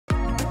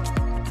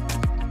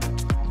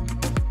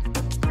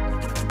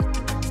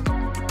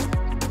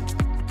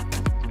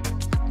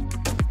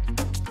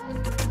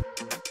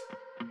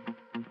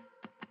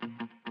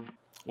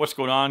What's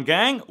going on,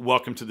 gang?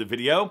 Welcome to the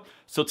video.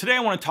 So today I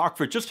want to talk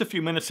for just a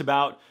few minutes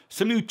about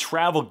some new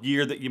travel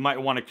gear that you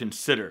might want to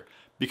consider,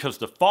 because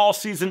the fall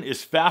season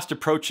is fast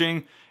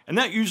approaching, and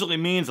that usually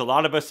means a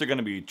lot of us are going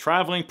to be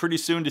traveling pretty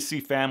soon to see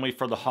family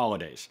for the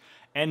holidays.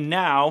 And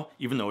now,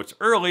 even though it's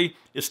early,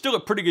 it's still a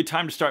pretty good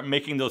time to start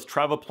making those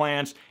travel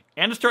plans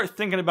and to start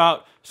thinking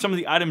about some of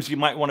the items you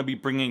might want to be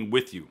bringing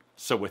with you.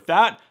 So with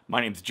that,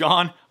 my name's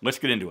John. Let's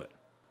get into it.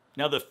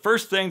 Now, the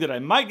first thing that I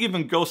might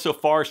even go so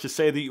far as to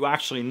say that you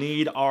actually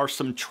need are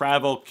some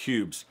travel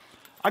cubes.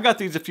 I got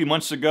these a few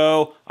months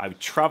ago. I've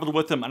traveled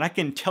with them, and I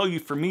can tell you,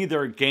 for me,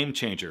 they're a game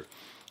changer.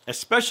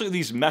 Especially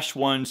these mesh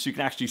ones, so you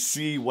can actually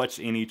see what's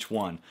in each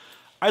one.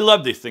 I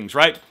love these things,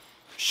 right?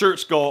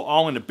 Shirts go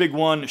all in a big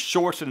one,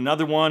 shorts in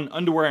another one,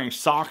 underwear and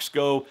socks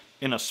go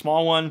in a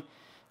small one.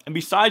 And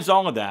besides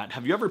all of that,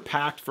 have you ever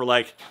packed for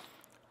like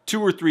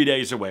 2 or 3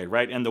 days away,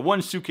 right? And the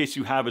one suitcase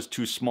you have is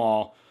too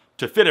small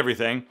to fit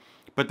everything.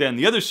 But then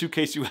the other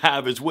suitcase you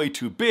have is way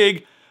too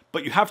big,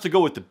 but you have to go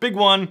with the big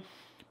one,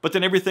 but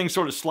then everything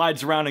sort of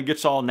slides around and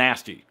gets all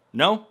nasty.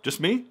 No?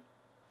 Just me?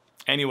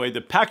 Anyway,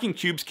 the packing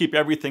cubes keep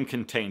everything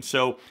contained,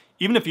 so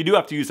even if you do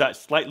have to use that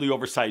slightly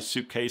oversized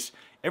suitcase,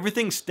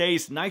 everything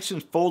stays nice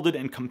and folded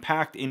and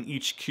compact in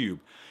each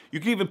cube. You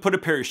can even put a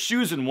pair of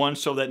shoes in one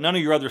so that none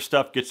of your other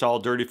stuff gets all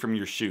dirty from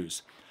your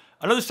shoes.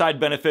 Another side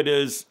benefit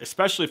is,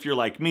 especially if you're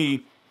like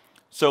me,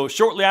 so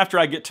shortly after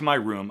I get to my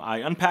room, I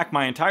unpack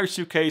my entire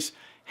suitcase,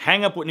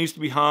 hang up what needs to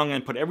be hung,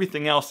 and put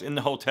everything else in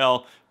the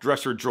hotel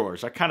dresser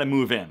drawers. I kind of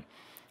move in.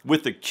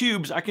 With the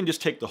cubes, I can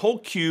just take the whole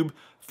cube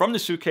from the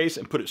suitcase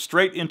and put it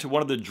straight into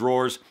one of the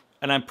drawers,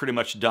 and I'm pretty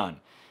much done.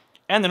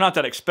 And they're not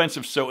that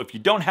expensive, so if you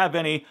don't have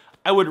any,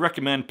 I would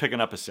recommend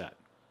picking up a set.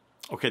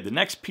 Okay, the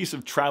next piece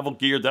of travel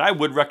gear that I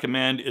would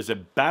recommend is a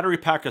battery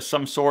pack of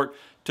some sort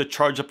to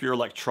charge up your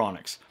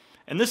electronics.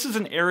 And this is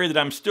an area that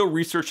I'm still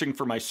researching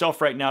for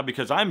myself right now,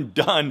 because I'm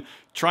done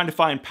trying to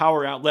find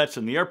power outlets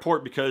in the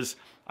airport because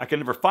I can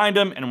never find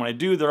them, and when I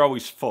do, they're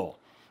always full.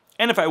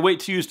 And if I wait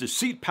to use the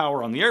seat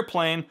power on the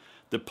airplane,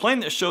 the plane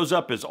that shows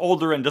up is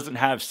older and doesn't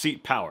have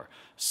seat power.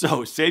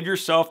 So save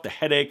yourself the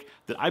headache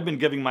that I've been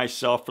giving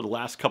myself for the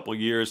last couple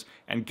years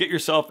and get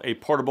yourself a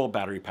portable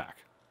battery pack.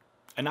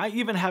 And I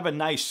even have a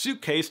nice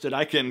suitcase that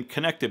I can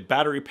connect a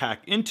battery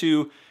pack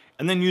into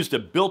and then use the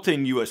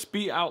built-in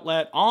USB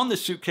outlet on the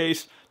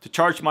suitcase to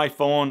charge my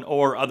phone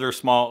or other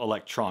small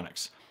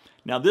electronics.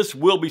 Now, this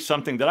will be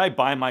something that I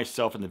buy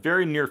myself in the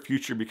very near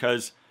future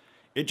because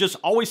it just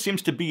always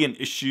seems to be an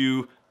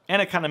issue,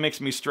 and it kind of makes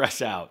me stress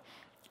out.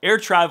 Air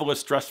travel is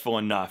stressful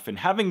enough, and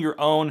having your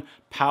own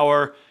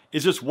power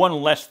is just one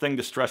less thing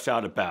to stress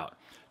out about.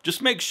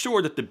 Just make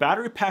sure that the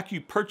battery pack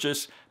you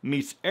purchase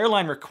meets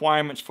airline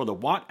requirements for the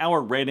watt-hour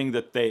rating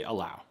that they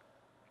allow.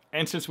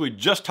 And since we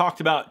just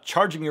talked about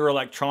charging your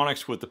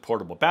electronics with the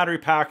portable battery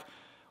pack,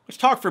 let's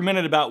talk for a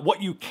minute about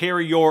what you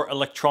carry your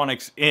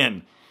electronics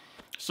in.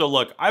 So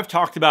look, I've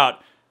talked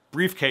about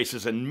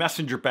briefcases and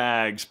messenger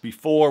bags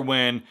before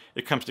when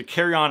it comes to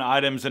carry-on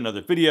items in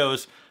other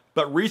videos,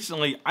 but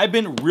recently I've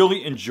been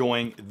really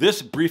enjoying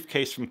this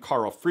briefcase from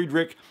Carl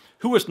Friedrich,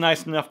 who was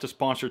nice enough to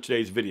sponsor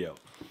today's video.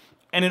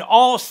 And in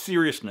all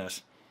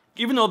seriousness,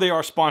 even though they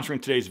are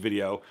sponsoring today's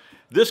video,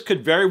 this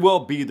could very well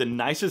be the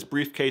nicest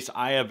briefcase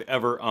I have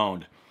ever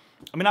owned.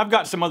 I mean, I've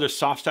got some other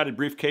soft-sided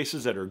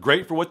briefcases that are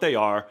great for what they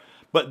are,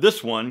 but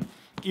this one,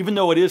 even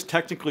though it is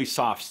technically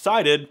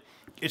soft-sided,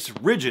 it's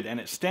rigid and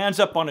it stands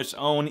up on its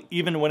own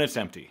even when it's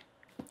empty.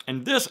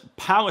 And this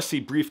Policy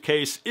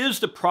briefcase is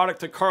the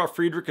product that Carl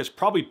Friedrich is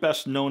probably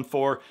best known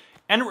for,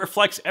 and it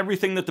reflects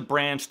everything that the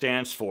brand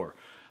stands for.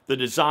 The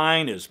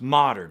design is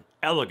modern,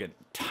 elegant,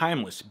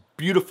 timeless,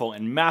 beautiful,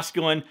 and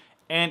masculine,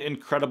 and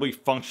incredibly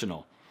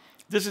functional.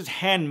 This is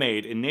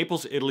handmade in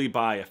Naples, Italy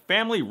by a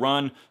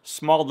family-run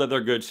small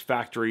leather goods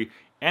factory,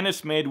 and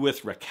it's made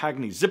with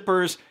Recagni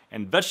zippers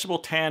and vegetable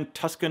tan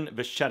Tuscan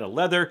vachetta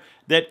leather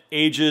that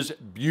ages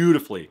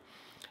beautifully.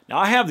 Now,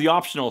 I have the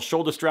optional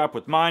shoulder strap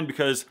with mine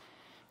because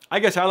I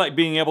guess I like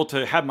being able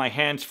to have my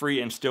hands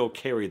free and still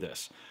carry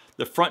this.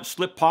 The front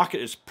slip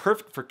pocket is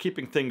perfect for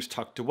keeping things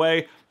tucked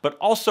away, but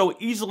also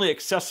easily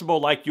accessible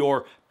like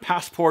your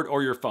passport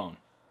or your phone.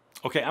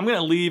 Okay, I'm going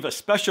to leave a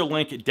special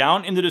link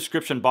down in the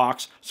description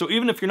box, so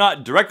even if you're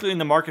not directly in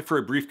the market for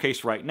a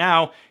briefcase right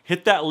now,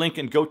 hit that link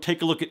and go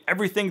take a look at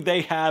everything they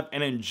have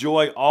and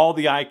enjoy all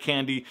the eye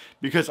candy,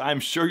 because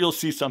I'm sure you'll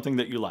see something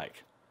that you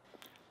like.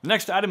 The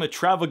next item of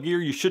travel gear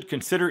you should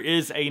consider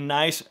is a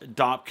nice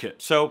DOP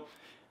kit. So,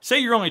 say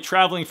you're only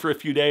traveling for a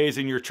few days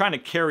and you're trying to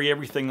carry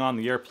everything on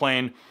the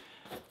airplane.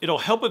 It'll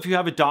help if you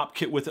have a DOP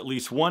kit with at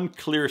least one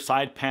clear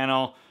side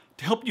panel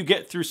to help you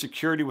get through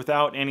security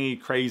without any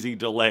crazy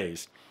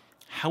delays.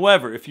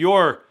 However, if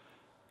you're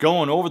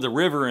going over the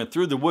river and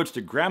through the woods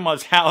to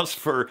grandma's house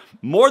for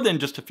more than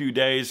just a few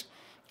days,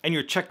 and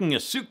you're checking a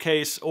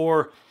suitcase,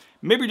 or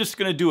maybe you're just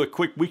going to do a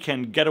quick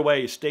weekend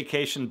getaway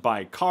staycation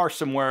by car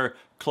somewhere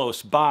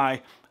close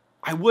by,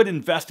 I would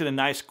invest in a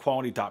nice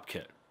quality DOP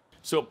kit.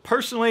 So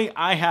personally,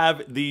 I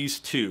have these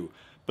two,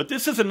 but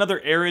this is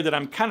another area that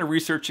I'm kind of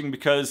researching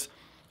because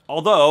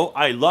Although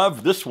I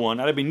love this one,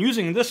 and I've been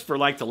using this for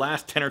like the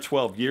last 10 or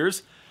 12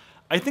 years,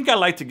 I think I'd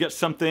like to get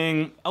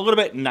something a little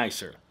bit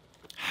nicer.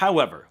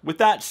 However, with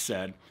that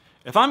said,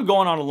 if I'm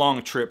going on a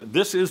long trip,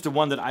 this is the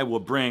one that I will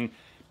bring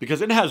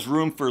because it has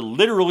room for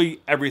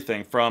literally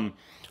everything from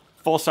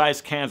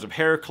full-size cans of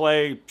hair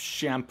clay,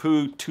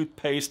 shampoo,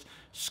 toothpaste,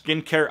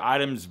 skincare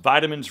items,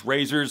 vitamins,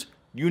 razors,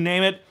 you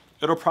name it,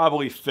 it'll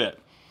probably fit.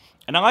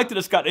 And I like that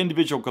it's got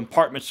individual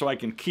compartments so I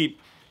can keep,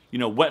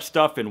 wet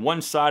stuff in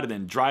one side and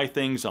then dry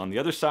things on the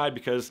other side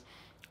because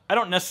I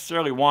don't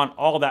necessarily want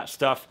all that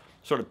stuff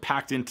sort of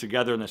packed in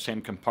together in the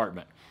same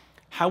compartment.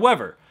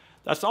 However,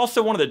 that's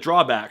also one of the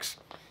drawbacks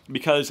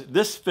because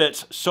this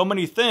fits so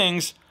many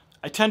things,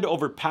 I tend to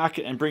overpack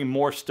it and bring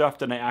more stuff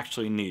than I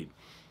actually need.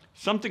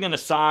 Something in a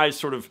size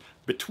sort of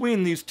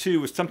between these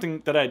two is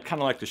something that I'd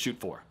kind of like to shoot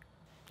for.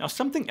 Now,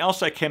 something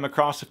else I came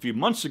across a few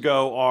months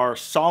ago are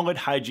solid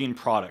hygiene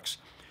products.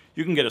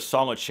 You can get a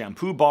solid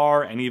shampoo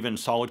bar and even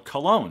solid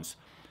colognes.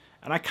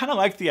 And I kind of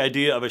like the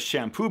idea of a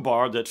shampoo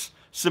bar that's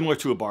similar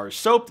to a bar of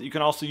soap that you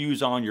can also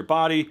use on your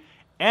body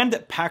and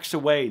that packs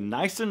away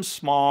nice and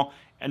small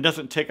and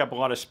doesn't take up a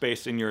lot of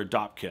space in your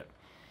adopt kit.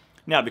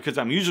 Now, because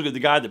I'm usually the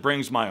guy that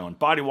brings my own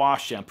body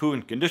wash, shampoo,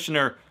 and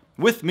conditioner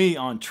with me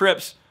on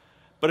trips,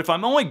 but if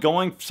I'm only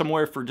going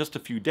somewhere for just a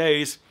few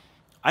days,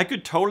 I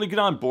could totally get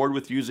on board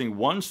with using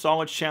one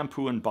solid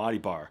shampoo and body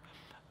bar.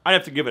 I'd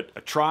have to give it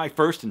a try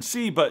first and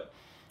see, but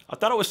I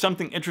thought it was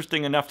something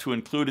interesting enough to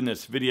include in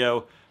this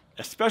video,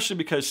 especially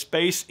because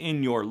space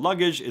in your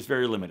luggage is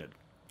very limited.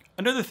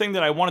 Another thing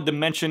that I wanted to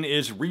mention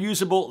is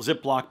reusable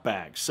Ziploc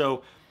bags.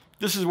 So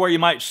this is where you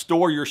might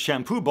store your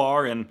shampoo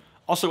bar and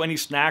also any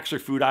snacks or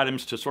food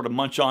items to sort of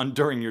munch on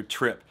during your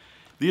trip.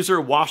 These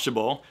are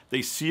washable,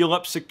 they seal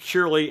up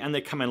securely, and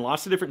they come in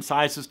lots of different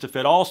sizes to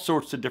fit all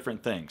sorts of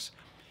different things.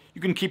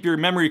 You can keep your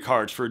memory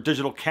cards for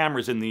digital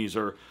cameras in these,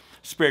 or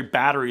spare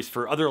batteries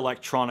for other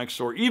electronics,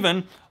 or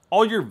even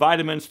all your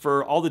vitamins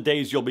for all the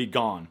days you'll be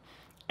gone.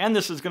 And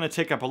this is going to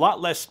take up a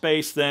lot less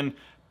space than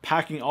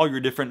packing all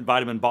your different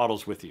vitamin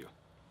bottles with you.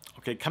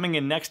 Okay, coming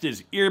in next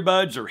is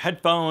earbuds or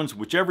headphones,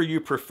 whichever you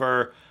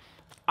prefer.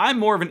 I'm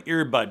more of an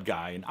earbud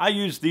guy, and I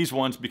use these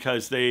ones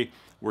because they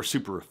were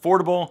super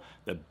affordable,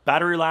 the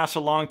battery lasts a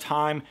long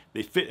time,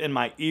 they fit in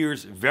my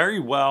ears very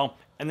well,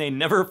 and they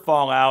never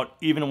fall out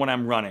even when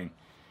I'm running.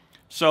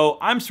 So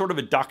I'm sort of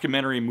a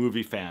documentary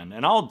movie fan,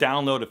 and I'll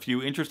download a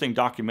few interesting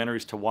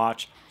documentaries to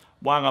watch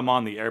while I'm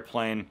on the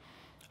airplane.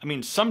 I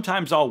mean,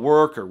 sometimes I'll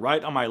work or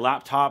write on my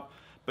laptop,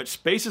 but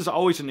space is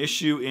always an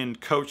issue in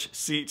coach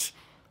seats.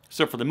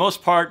 So for the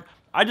most part,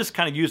 I just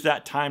kind of use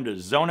that time to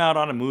zone out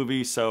on a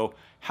movie, so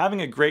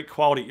having a great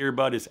quality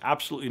earbud is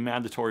absolutely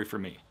mandatory for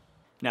me.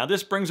 Now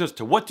this brings us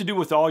to what to do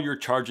with all your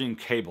charging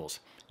cables.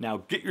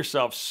 Now get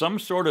yourself some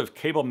sort of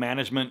cable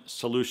management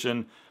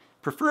solution,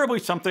 preferably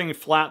something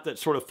flat that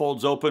sort of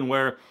folds open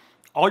where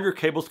all your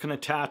cables can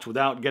attach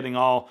without getting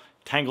all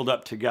tangled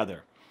up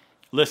together.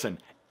 Listen,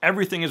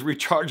 everything is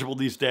rechargeable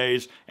these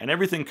days and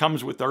everything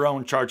comes with their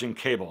own charging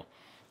cable.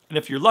 And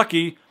if you're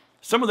lucky,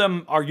 some of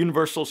them are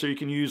universal so you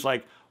can use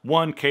like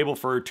one cable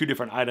for two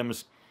different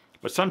items.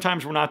 But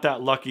sometimes we're not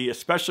that lucky,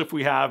 especially if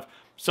we have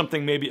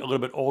something maybe a little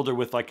bit older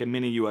with like a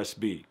mini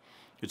USB.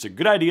 It's a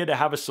good idea to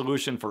have a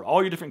solution for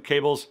all your different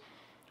cables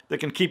that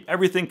can keep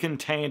everything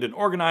contained and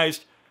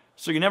organized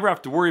so you never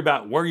have to worry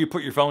about where you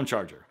put your phone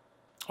charger.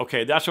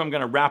 Okay, that's where I'm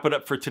going to wrap it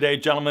up for today,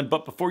 gentlemen.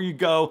 But before you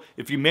go,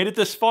 if you made it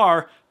this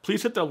far,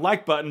 please hit the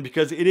like button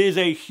because it is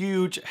a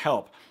huge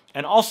help.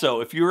 And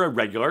also, if you're a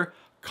regular,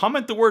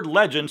 comment the word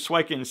legend so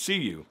I can see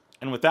you.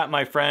 And with that,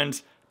 my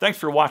friends, thanks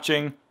for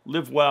watching,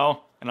 live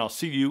well, and I'll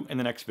see you in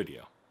the next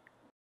video.